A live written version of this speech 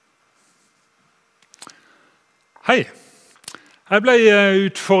Hei. Jeg ble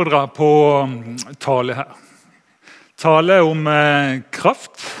utfordret på tale her. Tale om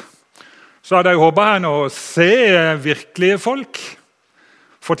kraft. Så hadde jeg håpet her å se virkelige folk.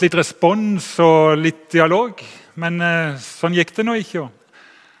 Fått litt respons og litt dialog. Men sånn gikk det nå ikke.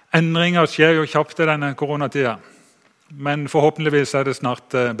 Endringer skjer jo kjapt i denne koronatida. Men forhåpentligvis er det snart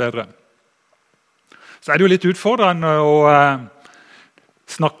bedre. Så er det jo litt utfordrende å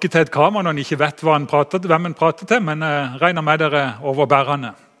snakke til et kamera når en ikke vet hvem en prater til, men jeg regner med dere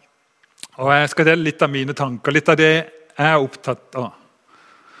overbærende. Og jeg skal dele litt av mine tanker, litt av det jeg er opptatt av,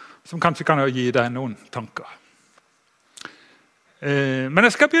 som kanskje kan gi deg noen tanker. Men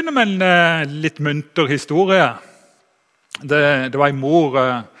jeg skal begynne med en litt munter historie. Det var en mor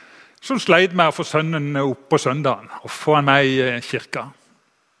som sleit med å få sønnen opp på søndagen og få han med i kirka.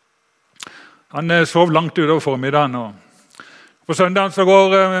 Han sov langt utover formiddagen, og på søndagen så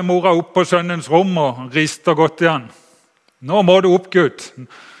går mora opp på sønnens rom og rister godt i han. «Nå må du opp, Gud.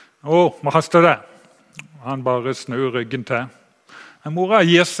 Nå må haste det.» Han bare snur ryggen til. Men mora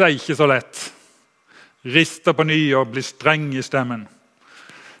gir seg ikke så lett. Rister på ny og blir streng i stemmen.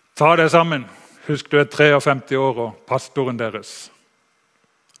 «Ta det sammen. Husk du er 53 år og pastoren deres.»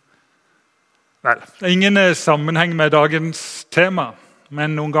 Vel, det er ingen sammenheng med dagens tema,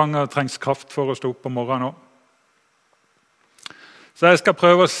 men noen ganger trengs kraft for å stå opp om morgenen også. Så jeg skal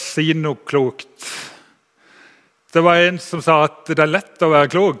prøve å si noe klokt. Det var en som sa at det er lett å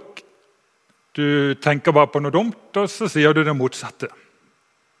være klok. Du tenker bare på noe dumt, og så sier du det motsatte.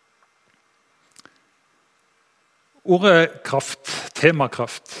 Ordet kraft,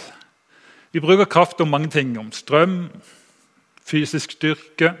 temakraft. Vi bruker kraft om mange ting. Om strøm, fysisk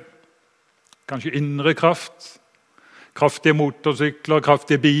styrke, kanskje indre kraft, kraftige motorsykler,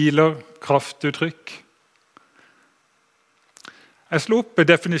 kraftige biler, kraftuttrykk. Jeg slo opp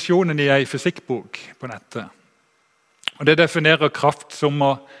definisjonen i en fysikkbok på nettet. Og det definerer kraft som å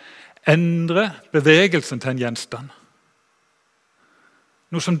endre bevegelsen til en gjenstand.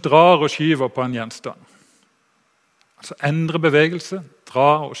 Noe som drar og skyver på en gjenstand. Altså endre bevegelse, dra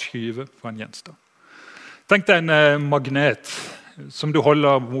og skyve på en gjenstand. Tenk deg en magnet som du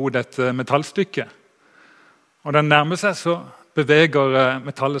holder mot et metallstykke. Og den nærmer seg, så beveger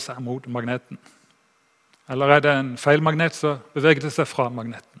metallet seg mot magneten. Eller er det en feil magnet, så beveger det seg fra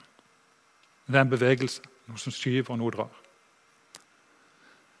magneten. Det er en bevegelse, noe som skyver og noe drar.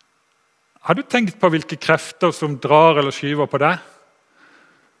 Har du tenkt på hvilke krefter som drar eller skyver på deg?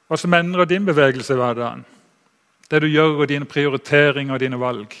 Hva som endrer din bevegelse i hverdagen? Det du gjør og dine prioriteringer og dine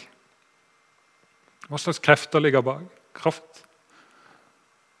valg. Hva slags krefter ligger bak? Kraft?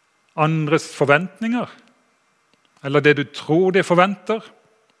 Andres forventninger? Eller det du tror de forventer?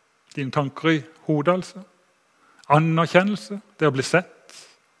 Dine tanker i hodet, altså? Anerkjennelse, det å bli sett,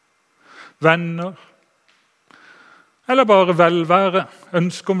 venner, eller bare velvære,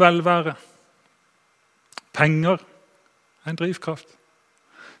 ønske om velvære. Penger er en drivkraft.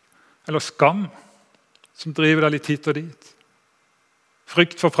 Eller skam, som driver deg litt hit og dit.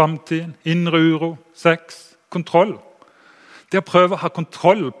 Frykt for fremtiden, indre uro, sex, kontroll. Det å prøve å ha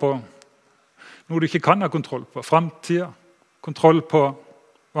kontroll på noe du ikke kan ha kontroll på, fremtiden, kontroll på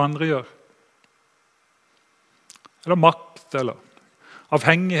hva andre gjør. Eller makt, eller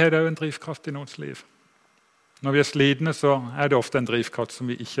avhengighet er jo en drivkraft i noens liv. Når vi er slitne, så er det ofte en drivkraft som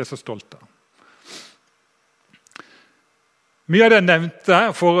vi ikke er så stolte av. Mye av det nevnte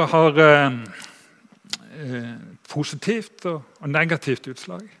her har positivt og negativt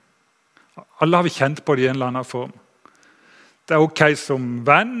utslag. Alle har vi kjent på det i en eller annen form. Det er ok som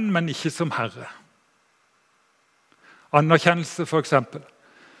venn, men ikke som herre. Anerkjennelse, for eksempel.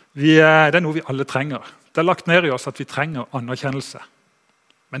 Det er noe vi alle trenger. Det er lagt ned i oss at vi trenger anerkjennelse.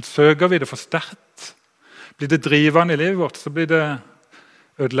 Men søker vi det for sterkt, blir det drivende i livet vårt, så blir det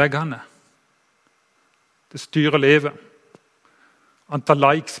ødeleggende. Det styrer livet. Antall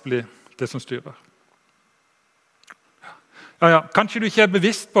likes blir det som styrer. Kanskje du ikke er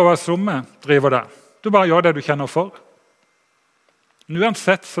bevisst på hva som driver deg. Du bare gjør det du kjenner for. Men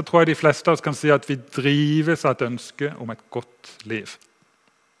uansett så tror jeg de fleste av oss kan si at vi drives av et ønske om et godt liv.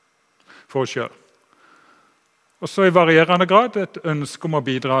 For oss selv. Og så i varierende grad et ønske om å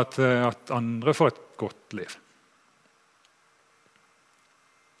bidra til at andre får et godt liv.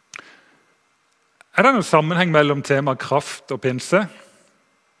 Er det noen sammenheng mellom tema kraft og pinse?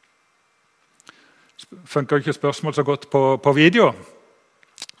 Funker ikke spørsmål så godt på video,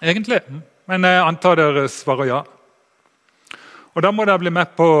 egentlig. Men jeg antar dere svarer ja. Og da må dere bli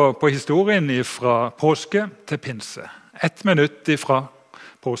med på historien fra påske til pinse. 1 minutt fra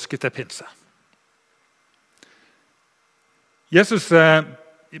påske til pinse. Jesus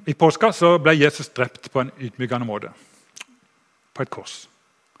I påska så ble Jesus drept på en ydmykende måte. På et kors.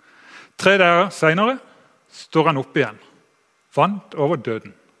 3 dager senere står han opp igjen. Vant over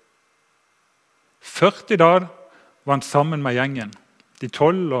døden. 40 dager var han sammen med gjengen. De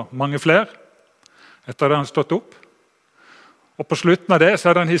 12 og mange flere. Etter det han stått opp. Og på slutten av det så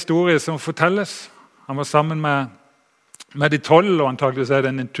er det en historie som fortelles. Han var sammen med de 12, og antageligvis er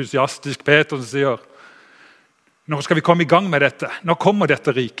det en entusiastisk Peter som sier: nå skal vi komme i gang med dette. Nå kommer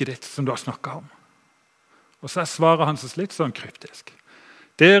dette riket ditt som du har snakket om. Og så er svaret hans litt sånn kryptisk.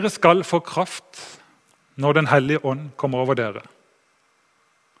 Dere skal få kraft når Den hellige ånd kommer over dere.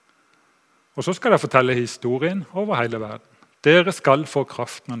 Og så skal jeg fortelle historien over hele verden. Dere skal få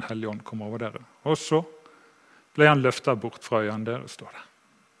kraft når Den hellige ånd kommer over dere. Og så ble han løftet bort fra øynene deres, står det.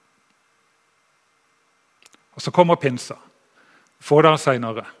 Og så kommer pinsa. Få dager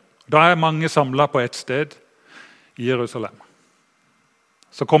senere. Da er mange samlet på et sted i Jerusalem.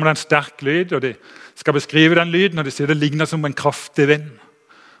 Så kommer det en sterk lyd, og de skal beskrive den lyden, og de sier det ligner som en kraftig vind.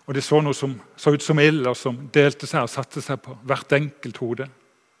 Og de så noe som så ut som ild, og som delte seg og satte seg på hvert enkelt hode.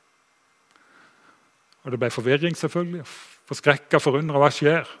 Og det ble forvirring selvfølgelig, forskrekket, forundret, hva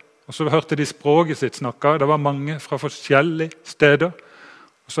skjer? Og så hørte de språket sitt snakke, det var mange fra forskjellige steder,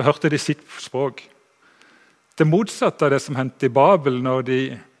 og så hørte de sitt språk. Det motsatte av det som hendte i Babel når de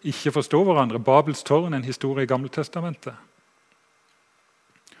ikke forstod hverandre. Babels tårn, en historie i Gamle Testamentet.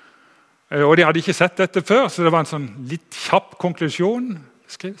 Og de hadde ikke sett dette før, så det var en sånn litt kjapp konklusjon.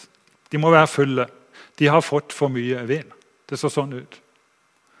 De må være fulle. De har fått for mye vin. Det så sånn ut.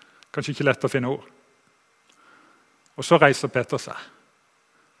 Kanskje ikke lett å finne ord. Og så reiser Peter seg.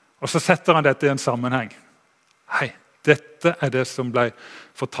 Og så setter han dette i en sammenheng. Hei, dette er det som ble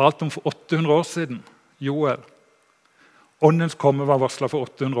fortalt om for 800 år siden. Joel. Åndens komme var varslet for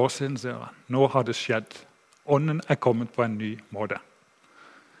 800 år siden, sier han. Nå har det skjedd. Ånden er kommet på en ny måte.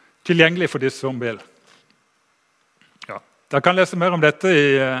 Tilgjengelig for de som vil. Ja, dere kan lese mer om dette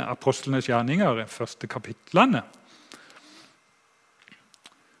i Apostlenes gjerninger, i første kapitlene.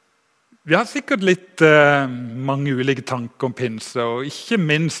 Vi har sikkert litt mange ulike tanker om pinse, og ikke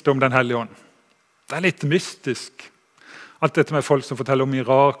minst om Den hellige ånd. Det er litt mystisk. Alt dette med folk som forteller om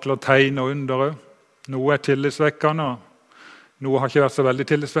mirakler, tegn og under. Noe er tillitsvekkende, og noe har ikke vært så veldig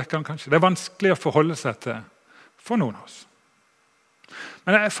tillitsvekkende, kanskje. Det er vanskelig å forholde seg til for noen av oss.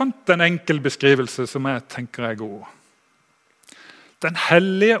 Men jeg fant en enkel beskrivelse som jeg tenker er god. Den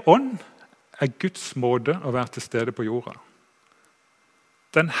hellige ånd er Guds måte å være til stede på jorda.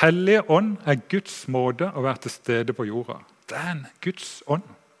 Den hellige ånd er Guds måte å være til stede på jorda. Det er en Guds ånd.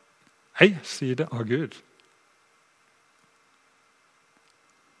 En side av Gud.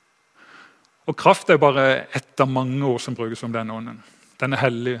 Og kraft er bare ett av mange ord som brukes om denne ånden. Denne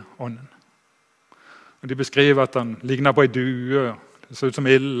hellige ånden. Og de beskriver at han ligner på en due, det så ut som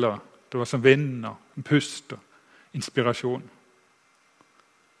ild, og det var som vind, og en pust, og inspirasjon.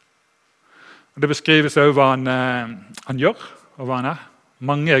 Og det beskrives også hva han gjør, og hva han er.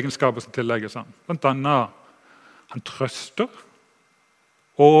 Mange egenskaper som tillegges han. Blant annet, han trøster,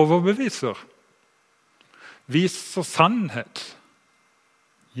 overbeviser, viser sannhet,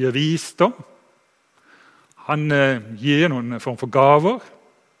 gir visdom. Han gir noen form for gaver.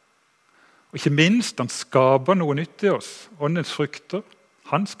 Og ikke minst, han skaper noe nytt i oss. Åndens frukter.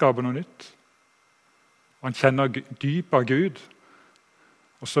 Han skaper noe nytt. Og han kjenner dypet av Gud.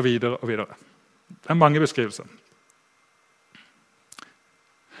 Og så videre og videre. Det er mange beskrivelser.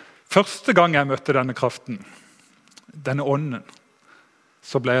 Første gang jeg møtte denne kraften, denne ånden,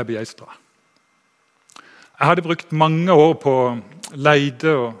 så ble jeg begeistret. Jeg hadde brukt mange år på å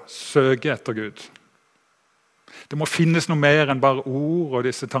lete og søke etter Gud. Det må finnes noe mer enn bare ord og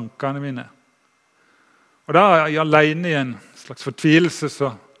disse tankene mine. Og da jeg alene i en slags fortvilelse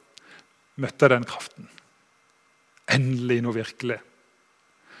så møtte jeg den kraften. Endelig noe virkelig.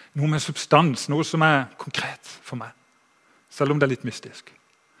 Noe med substans, noe som er konkret for meg. Selv om det er litt mystisk.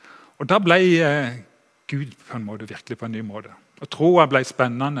 Og da ble Gud på en måte virkelig på en ny måte. Og troa ble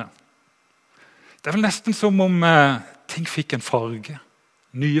spennende. Det er vel nesten som om ting fikk en farge.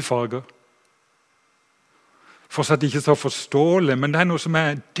 Nye farger. Fortsatt ikke så forståelig, men det er noe som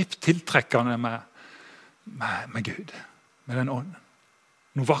er dypt tiltrekkende med Gud. Med den ånden.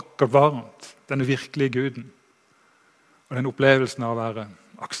 Noe vakkert, varmt. Denne virkelige Guden. Og den opplevelsen av å være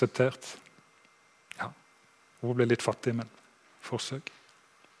akseptert. Ja, hun ble litt fattig, men forsøk.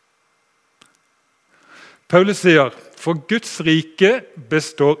 Paulus sier, for Guds rike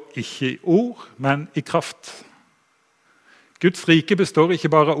består ikke i ord, men i kraft. Guds rike består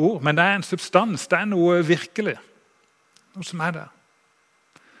ikke bare av ord, men det er en substans, det er noe virkelig. Noe som er der.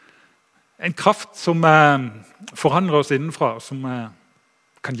 En kraft som forandrer oss innenfra, som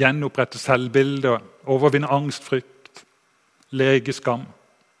Kan gjenopprette selvbildet, overvinne angst, frykt, lege skam.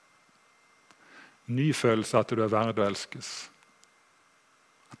 Ny følelse av at du er verd å elskes.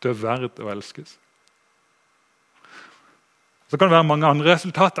 At du er verd å elskes. Så kan det være mange andre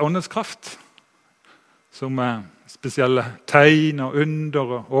resultat av åndens kraft, som spesielle tegn og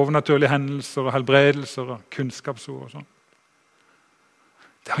under og overnaturlige hendelser og helbredelser og kunnskapsord og sånn.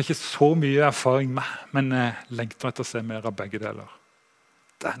 Det har ikke så mye erfaring med, men jeg lengter etter å se mer av begge deler.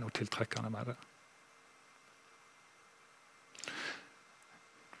 Det er noe tiltrekkende med det.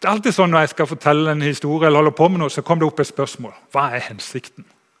 Det er alltid sånn når jeg skal fortelle en historie eller holde på med noe, så kommer det opp et spørsmål. Hva er hensikten?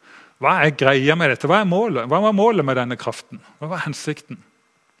 Hva er greia med dette? Hva er målet? Hva var målet med denne kraften? Hva var hensikten?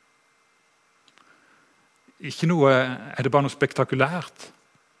 Ikke noe, er det bare noe spektakulært?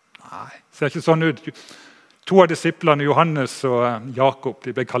 Nei, det ser ikke sånn ut. 2 av disiplene, Johannes og Jakob,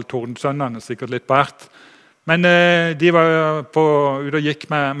 de ble kalt tordensønnene, sikkert litt bært. Men de var ute og gikk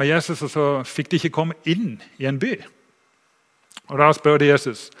med Jesus, og så fikk de ikke komme inn i en by. Og da spør de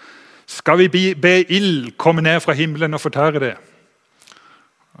Jesus, skal vi be ild komme ned fra himmelen og fortære det?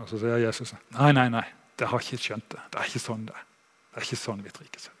 Og så sier Jesus, nei, det har ikke skjønt det. Det er ikke sånn det. Det er ikke sånn vi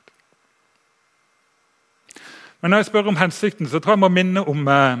trikker seg ut. Men når jeg spør om hensikten, så tror jeg må minne om,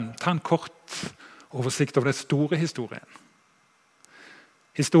 ta en kort oversikt over den store historien.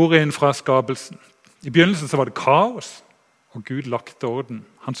 Historien fra skapelsen. I begynnelsen så var det kaos, og Gud lagte orden.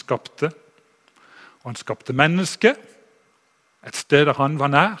 Han skapte, og han skapte mennesket, et sted der han var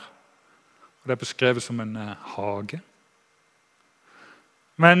nær. Og det er beskrevet som en hage.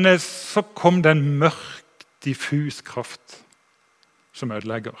 Men så kom det en mørk, diffus kraft som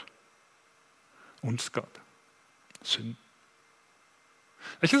ødelegger. Ondskap. Synd.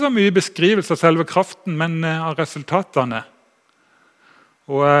 Det er ikke så mye beskrivelse av selve kraften, men av resultatene.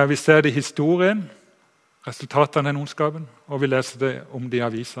 Og vi ser det i historien, resultatene av den ondskapen, og vi leser det om de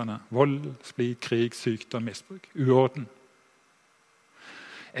avisene. Vold, splid, krig, sykdom, misbruk, uorden.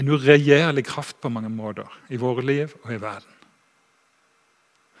 En uregjerlig kraft på mange måter i våre liv og i verden.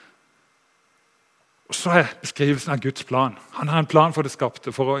 Og så er beskrivelsen av Guds plan. Han har en plan for det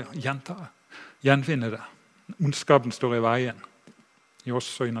skapte, for å gjenvinne det. Ondskapen står i veien, i oss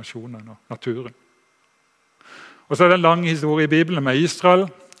og i nasjonen og naturen. Og så er det en lang historie i Bibelen med Israel,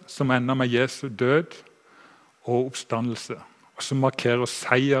 som ender med Jesu død og oppstandelse, og som markerer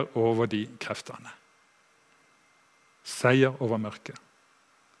seier over de kreftene. Seier over mørket.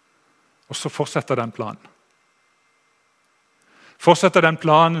 Og så fortsetter den planen. Fortsetter den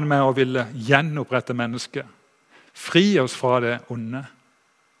planen med å ville gjenopprette mennesket. Fri oss fra det onde.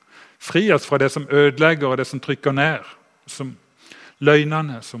 Fri oss fra det som ødelegger og det som trykker ned. Som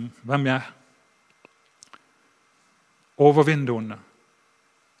løgnene, som hvem jeg er. Overvinne det onde.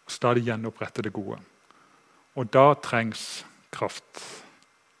 Og stadig gjenopprette det gode. Og da trengs kraft.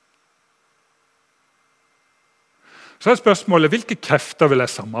 Så er spørsmålet, hvilke krefter vil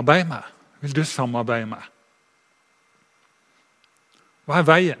jeg samarbeide med? Vil du samarbeide med? Hva er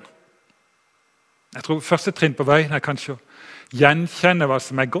veien? Jeg tror første trinn på veien er kanskje å gjenkjenne hva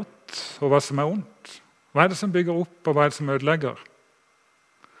som er godt og hva som er ondt. Hva er det som bygger opp, og hva er det som ødelegger?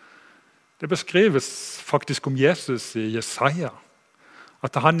 Det beskrives faktisk om Jesus i Jesaja,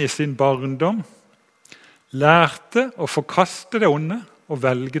 at han i sin barndom lærte å forkaste det onde og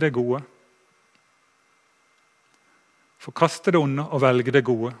velge det gode. Forkaste det onde og velge det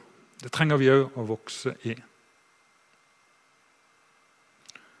gode. Det trenger vi også å vokse i.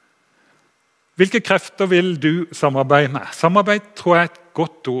 Hvilke krefter vil du samarbeide med? Samarbeid tror jeg er et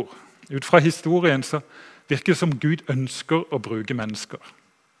godt ord. Ut fra historien så virker det som Gud ønsker å bruke mennesker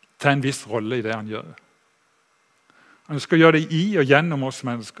til en viss rolle i det han gjør. Han ønsker å gjøre det i og gjennom oss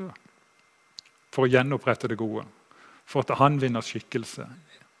mennesker for å gjenopprette det gode, for at han vinner skikkelse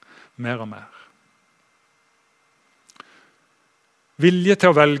mer og mer. Vilje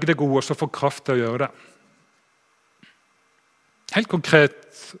til å velge det gode og så få kraft til å gjøre det. Helt konkret,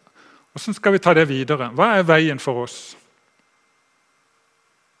 hvordan skal vi ta det videre? Hva er veien for oss?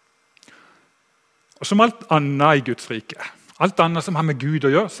 Og som alt annet i Guds rike, alt annet som har med Gud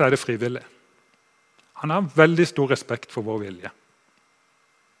å gjøre, så er det frivillig. Han har veldig stor respekt for vår vilje.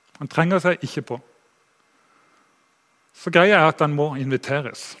 Han trenger seg ikke på. Så greia er at han må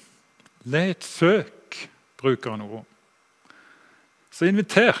inviteres. Let, søk, bruker han ord. Så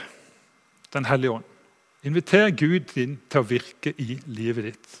inviter Den hellige ånd. Inviter Gud inn til å virke i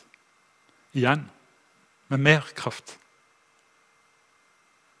livet ditt. Igjen, med mer kraft.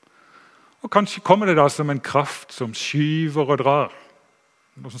 Og kanskje kommer det da som en kraft som skyver og drar,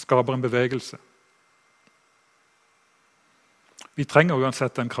 noe som skaper en bevegelse. Vi trenger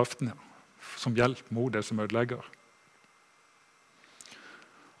uansett den kraften som hjelp mot det som ødelegger.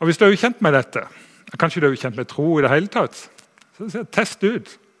 Og hvis du er ukjent med dette, kanskje du er ukjent med tro i det hele tatt, så test ut.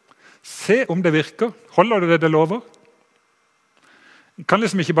 Se om det virker. Holder det lover? Man kan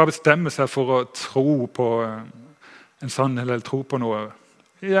liksom ikke bare bestemme seg for å tro på en sannhet eller tro på noe.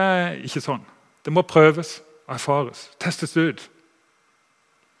 Det er ikke sånn. Det må prøves og erfares. Testes ut.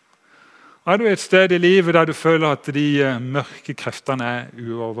 Er du et sted i livet der du føler at de mørke kreftene er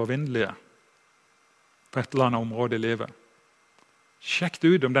uovervinnelige på et eller annet område i livet? Sjekk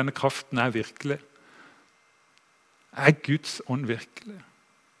ut om denne kraften er virkelig. Er Guds ånd virkelig?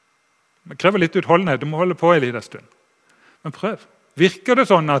 Det krever litt utholdenhet. Du må holde på en liten stund. Men prøv. Virker det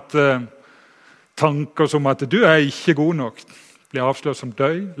sånn at tanker som at du er ikke god nok, blir avslørt som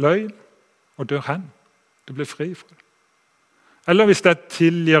løgn og dør hen? Du blir fri fra det. Eller hvis jeg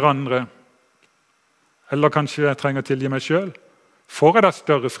tilgir andre, eller kanskje jeg trenger å tilgi meg selv, får jeg da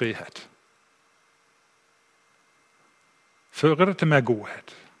større frihet? Fører det til mer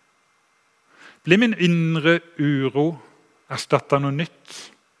godhet? Blir min indre uro erstattet av noe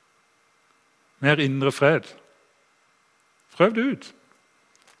nytt? Mer indre fred? Prøv det ut.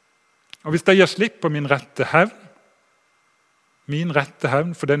 Og hvis jeg gir slipp på min rette hevn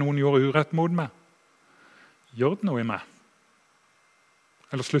fordi noen gjorde urett mot meg, gjør det noe i meg?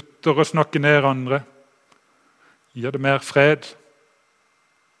 Eller slutter å snakke ned andre? Gir det mer fred?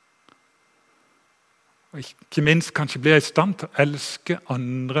 Og ikke minst kanskje blir jeg i stand til å elske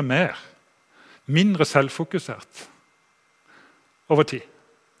andre mer. Mindre selvfokusert over tid,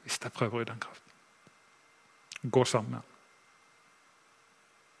 hvis jeg prøver i den kraften. Gå sammen.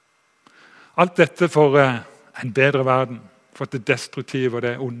 Alt dette for en bedre verden, for at det destruktive og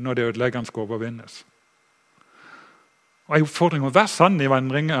det onde og det ødeleggende skal overvinnes. Og en oppfordring å være sann i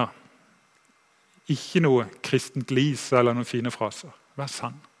vandringer. Ikke noe kristent glis eller noen fine fraser. Vær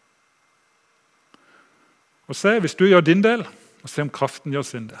sann. Og se, hvis du gjør din del, og se om kraften gjør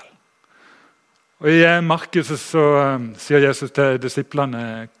sin del. Og I Markus så sier Jesus til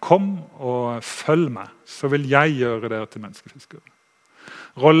disiplene, kom og følg meg, så vil jeg gjøre dere til menneskefiskere.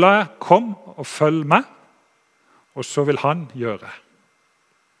 Rolla er, kom og følg meg, og så vil han gjøre.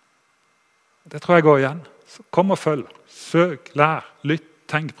 Det tror jeg går igjen. Så kom og følg, søk, lær, lytt,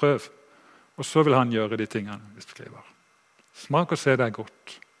 tenk, prøv. Og så vil han gjøre de tingene vi skriver. Smak og se det er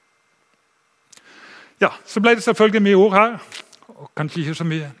godt. Ja, så ble det selvfølgelig mye ord her, og kanskje ikke så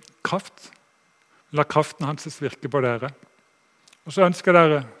mye kraft. La kraften hans virke på dere. Og så ønsker jeg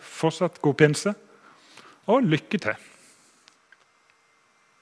dere fortsatt god pinse, og lykke til.